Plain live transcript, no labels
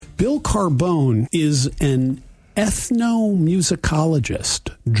Bill Carbone is an ethnomusicologist,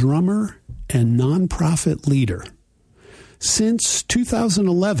 drummer, and nonprofit leader. Since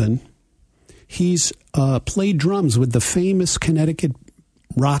 2011, he's played drums with the famous Connecticut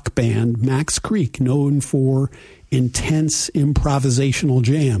rock band Max Creek, known for intense improvisational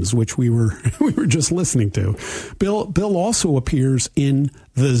jams, which we were just listening to. Bill also appears in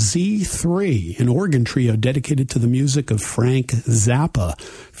the Z3, an organ trio dedicated to the music of Frank Zappa,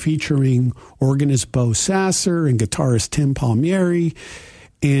 featuring organist Bo Sasser and guitarist Tim Palmieri.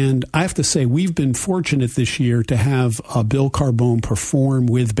 And I have to say, we've been fortunate this year to have Bill Carbone perform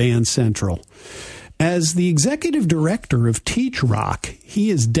with Band Central. As the executive director of Teach Rock, he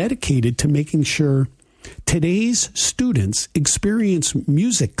is dedicated to making sure today's students experience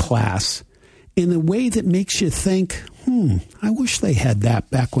music class in a way that makes you think, I wish they had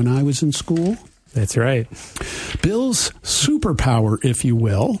that back when I was in school. That's right. Bill's superpower, if you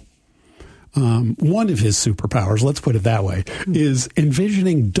will, one of his superpowers, let's put it that way, is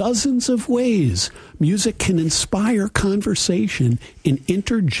envisioning dozens of ways music can inspire conversation in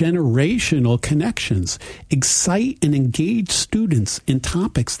intergenerational connections, excite and engage students in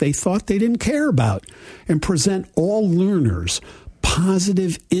topics they thought they didn't care about, and present all learners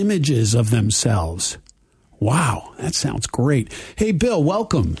positive images of themselves. Wow, that sounds great. Hey, Bill,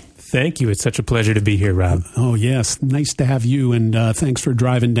 welcome. Thank you. It's such a pleasure to be here, Rob. Oh, yes. Nice to have you, and thanks for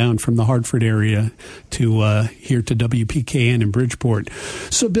driving down from the Hartford area to here to WPKN in Bridgeport.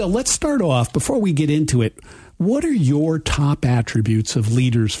 So, Bill, let's start off. Before we get into it, what are your top attributes of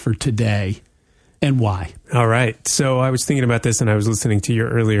leaders for today, and why? All right. So I was thinking about this, and I was listening to your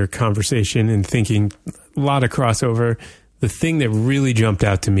earlier conversation and thinking a lot of crossover. The thing that really jumped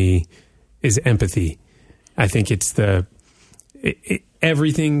out to me is empathy. I think it's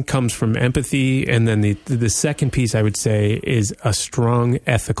everything comes from empathy, and then the second piece I would say is a strong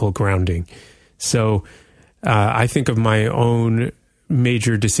ethical grounding. So I think of my own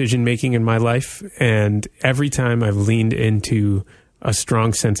major decision making in my life, and every time I've leaned into a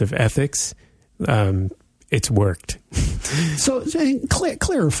strong sense of ethics, it's worked. So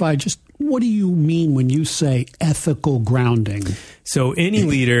clarify, just what do you mean when you say ethical grounding? So any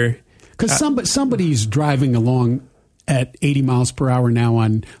leader, because somebody's driving along at 80 miles per hour now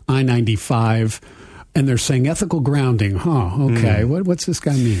on I-95, and they're saying ethical grounding. Okay. What's this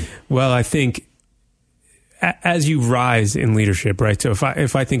guy mean? Well, I think as you rise in leadership, right? So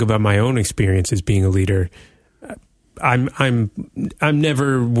if I think about my own experience as being a leader, I'm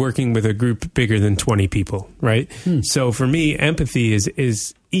never working with a group bigger than 20 people, right? So for me, empathy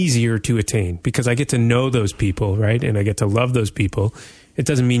is easier to attain because I get to know those people, right? And I get to love those people. It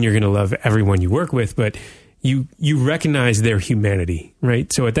doesn't mean you're going to love everyone you work with, but you recognize their humanity,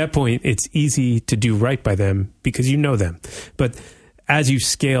 right? So at that point, it's easy to do right by them because you know them. But as you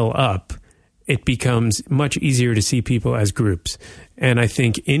scale up, it becomes much easier to see people as groups. And I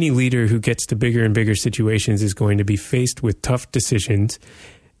think any leader who gets to bigger and bigger situations is going to be faced with tough decisions.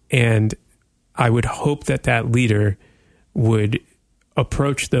 And I would hope that that leader would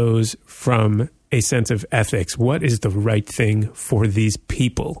approach those from a sense of ethics. What is the right thing for these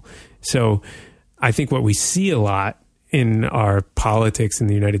people? So I think what we see a lot in our politics in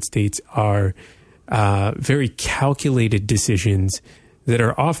the United States are very calculated decisions that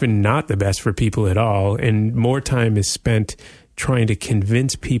are often not the best for people at all. And more time is spent trying to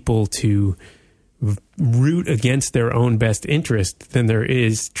convince people to root against their own best interest than there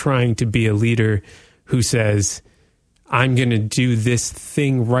is trying to be a leader who says, I'm going to do this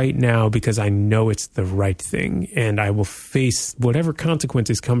thing right now because I know it's the right thing, and I will face whatever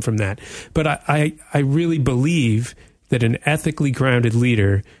consequences come from that. But I really believe that an ethically grounded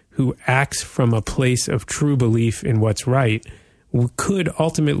leader who acts from a place of true belief in what's right could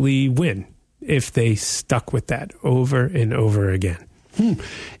ultimately win if they stuck with that over and over again.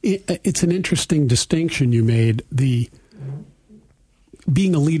 It's an interesting distinction you made, the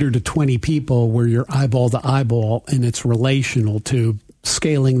being a leader to 20 people where you're eyeball to eyeball and it's relational, to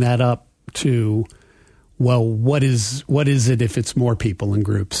scaling that up to, well, what is it if it's more people in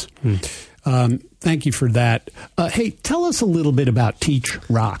groups? Thank you for that. Hey, tell us a little bit about Teach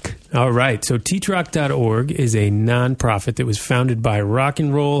Rock. All right. So teachrock.org is a nonprofit that was founded by Rock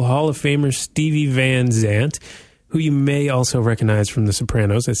and Roll Hall of Famer Stevie Van Zandt, who you may also recognize from The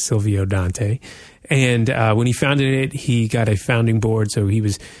Sopranos as Silvio Dante. And when he founded it, he got a founding board. So he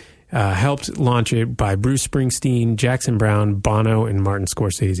was helped launch it by Bruce Springsteen, Jackson Browne, Bono, and Martin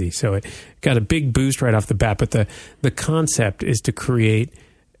Scorsese. So it got a big boost right off the bat. But the concept is to create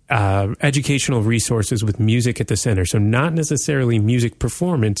educational resources with music at the center. So not necessarily music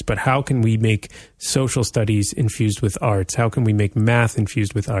performance, but how can we make social studies infused with arts? How can we make math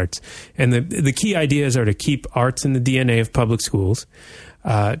infused with arts? And the key ideas are to keep arts in the DNA of public schools,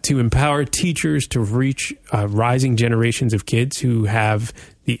 to empower teachers to reach rising generations of kids who have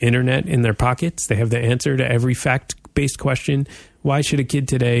the internet in their pockets. They have the answer to every fact-based question. Why should a kid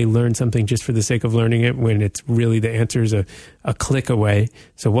today learn something just for the sake of learning it when it's really the answer is a click away?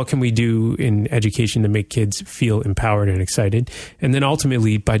 So what can we do in education to make kids feel empowered and excited? And then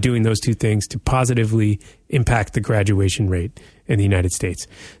ultimately, by doing those two things, to positively impact the graduation rate in the United States.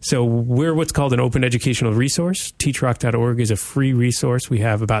 So we're what's called an open educational resource. TeachRock.org is a free resource. We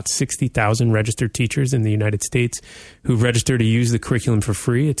have about 60,000 registered teachers in the United States who register to use the curriculum for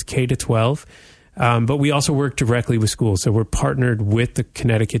free. It's K-12. But we also work directly with schools. So we're partnered with the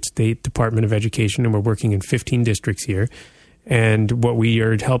Connecticut State Department of Education, and we're working in 15 districts here. And what we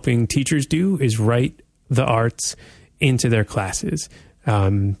are helping teachers do is write the arts into their classes,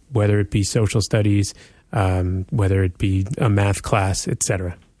 whether it be social studies, whether it be a math class,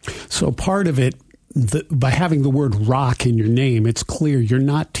 etc. So part of it, by having the word rock in your name, it's clear you're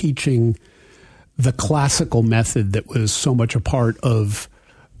not teaching the classical method that was so much a part of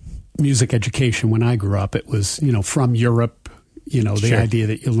music education when I grew up. It was, from Europe, the Sure. idea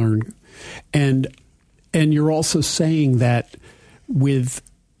that you learn. And you're also saying that with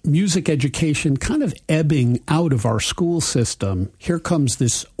music education kind of ebbing out of our school system, here comes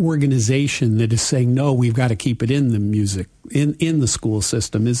this organization that is saying, no, we've got to keep it in the music, in the school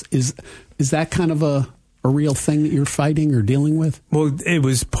system. Is that kind of a real thing that you're fighting or dealing with? Well, it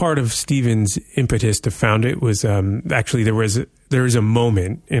was part of Stephen's impetus to found it. Was actually there is a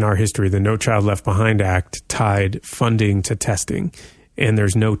moment in our history, the No Child Left Behind Act tied funding to testing, and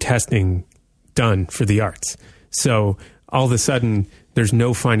there's no testing done for the arts. So all of a sudden, there's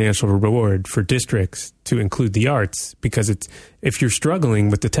no financial reward for districts to include the arts, because if you're struggling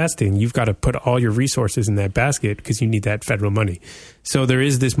with the testing, you've got to put all your resources in that basket because you need that federal money. So there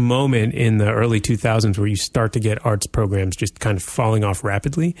is this moment in the early 2000s where you start to get arts programs just kind of falling off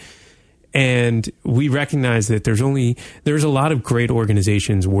rapidly. And we recognize that there's a lot of great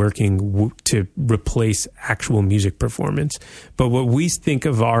organizations working to replace actual music performance. But what we think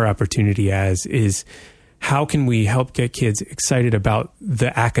of our opportunity as is, how can we help get kids excited about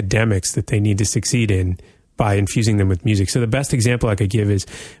the academics that they need to succeed in by infusing them with music? So the best example I could give is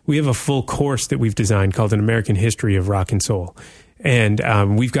we have a full course that we've designed called An American History of Rock and Soul. And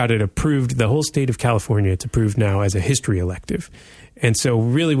we've got it approved, the whole state of California, it's approved now as a history elective. And so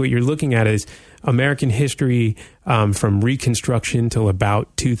really what you're looking at is American history from Reconstruction till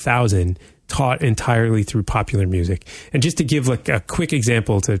about 2000, taught entirely through popular music. And just to give like a quick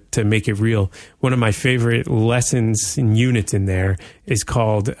example to make it real, one of my favorite lessons and units in there is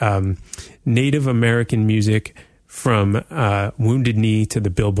called Native American Music from Wounded Knee to the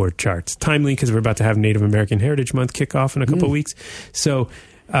Billboard charts. Timely because we're about to have Native American Heritage Month kick off in a couple of weeks. So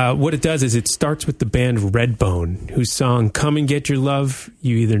what it does is it starts with the band Redbone, whose song Come and Get Your Love,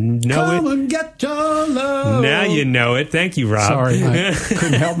 you either know Come and get your love. Now you know it. Thank you, Rob. Sorry, I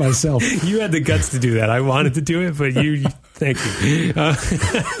couldn't help myself. You had the guts to do that. I wanted to do it, but thank you.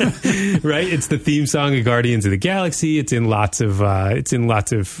 Right? It's the theme song of Guardians of the Galaxy. It's in lots of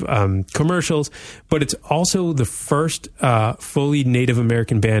commercials, but it's also the first fully Native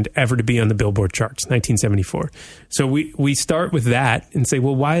American band ever to be on the Billboard charts, 1974. So we start with that and say,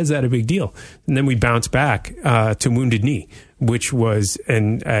 well, why is that a big deal? And then we bounce back to Wounded Knee, which was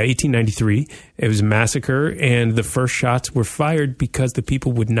in 1893. It was a massacre, and the first shots were fired because the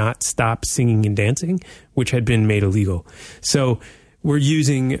people would not stop singing and dancing, which had been made illegal. So we're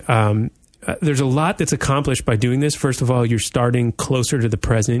using... there's a lot that's accomplished by doing this. First of all, you're starting closer to the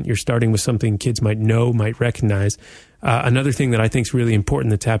present. You're starting with something kids might know, might recognize. Another thing that I think is really important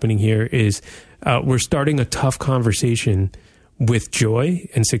that's happening here is we're starting a tough conversation with joy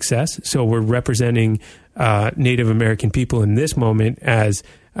and success. So we're representing Native American people in this moment as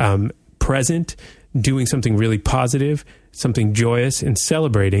present, doing something really positive, something joyous and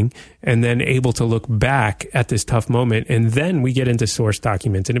celebrating, and then able to look back at this tough moment. And then we get into source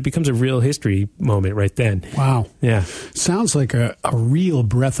documents, and it becomes a real history moment right then. Wow. Yeah. Sounds like a real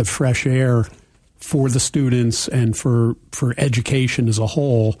breath of fresh air for the students and for education as a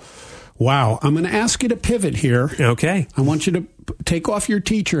whole. Wow. I'm going to ask you to pivot here. Okay. I want you to take off your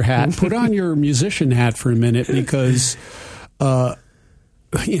teacher hat and put on your musician hat for a minute because,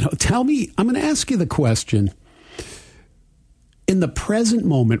 tell me, I'm going to ask you the question. In the present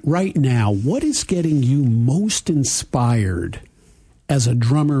moment, right now, what is getting you most inspired as a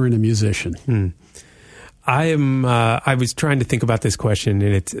drummer and a musician? I was trying to think about this question,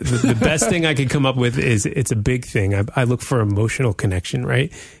 and it's the best thing I could come up with is it's a big thing. I look for emotional connection,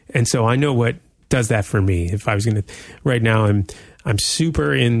 right? And so I know what does that for me. If I was going to, right now, I'm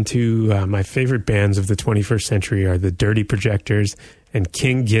super into my favorite bands of the 21st century are the Dirty Projectors and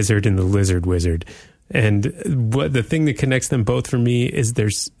King Gizzard and the Lizard Wizard. And what the thing that connects them both for me is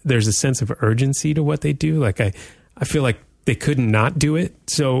there's a sense of urgency to what they do. Like I feel like they couldn't not do it.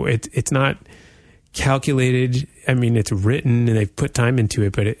 So it's not calculated. I mean, it's written and they've put time into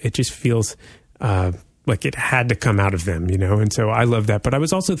it, but it just feels like it had to come out of them, you know? And so I love that. But I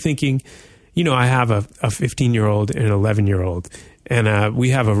was also thinking, you know, I have a 15-year-old and an 11-year-old, and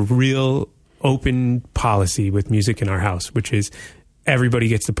we have a real open policy with music in our house, which is everybody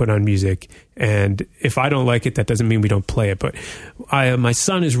gets to put on music. And if I don't like it, that doesn't mean we don't play it. But my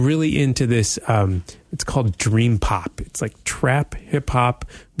son is really into this. It's called dream pop. It's like trap hip hop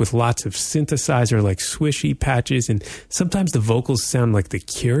with lots of synthesizer, like swishy patches. And sometimes the vocals sound like The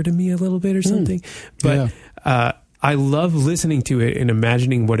Cure to me a little bit or something. But I love listening to it and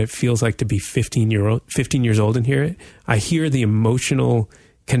imagining what it feels like to be 15 years old and hear it. I hear the emotional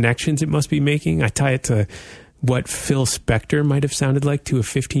connections it must be making. I tie it to what Phil Spector might have sounded like to a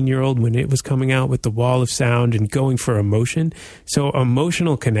 15-year-old when it was coming out with the wall of sound and going for emotion. So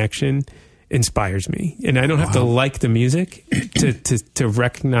emotional connection inspires me. And I don't have to like the music to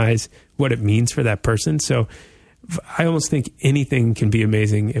recognize what it means for that person. So I almost think anything can be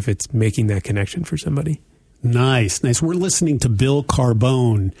amazing if it's making that connection for somebody. Nice. We're listening to Bill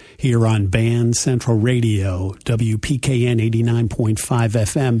Carbone here on Band Central Radio, WPKN 89.5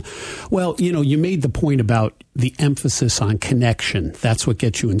 FM. Well, you know, you made the point about the emphasis on connection. That's what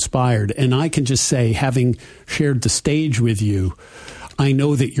gets you inspired. And I can just say, having shared the stage with you, I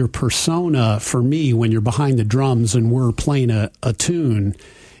know that your persona, for me, when you're behind the drums and we're playing a tune,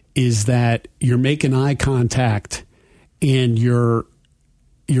 is that you're making eye contact and you're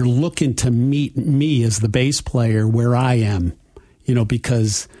looking to meet me as the bass player where I am, you know,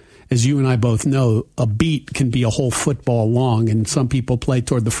 because as you and I both know, a beat can be a whole football long, and some people play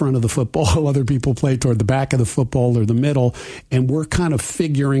toward the front of the football, other people play toward the back of the football or the middle, and we're kind of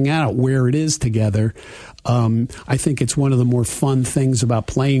figuring out where it is together. I think it's one of the more fun things about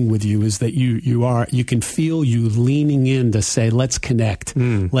playing with you is that you can feel you leaning in to say, let's connect,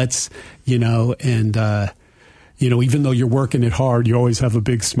 let's, you know, and, you know, even though you're working it hard, you always have a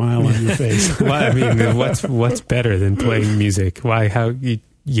big smile on your face. Well, I mean, what's better than playing music? Why? How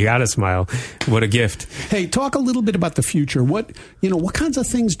you got to smile? What a gift! Hey, talk a little bit about the future. What kinds of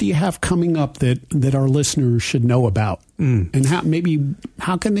things do you have coming up that our listeners should know about? And how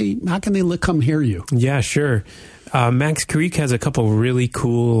can they come hear you? Yeah, sure. Max Creek has a couple really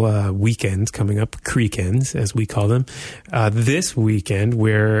cool weekends coming up, Creekends, as we call them. This weekend,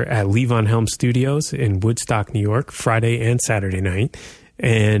 we're at Levon Helm Studios in Woodstock, New York, Friday and Saturday night.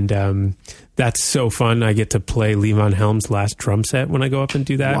 And that's so fun. I get to play Levon Helm's last drum set when I go up and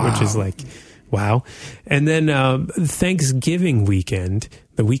do that, which is like, wow. And then Thanksgiving weekend,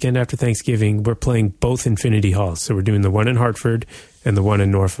 the weekend after Thanksgiving, we're playing both Infinity Halls. So we're doing the one in Hartford and the one in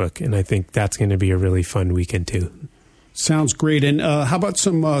Norfolk. And I think that's going to be a really fun weekend too. Sounds great. And how about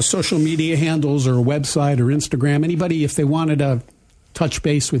some social media handles or a website or Instagram? Anybody, if they wanted to touch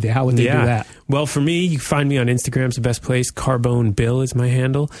base with you, how would they do that? Well, for me, you can find me on Instagram. It's the best place. Carbone Bill is my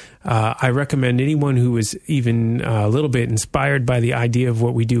handle. I recommend anyone who is even a little bit inspired by the idea of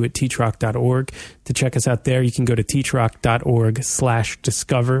what we do at teachrock.org to check us out there. You can go to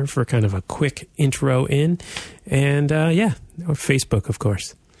teachrock.org/discover for kind of a quick intro in. And Facebook, of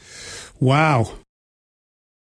course. Wow.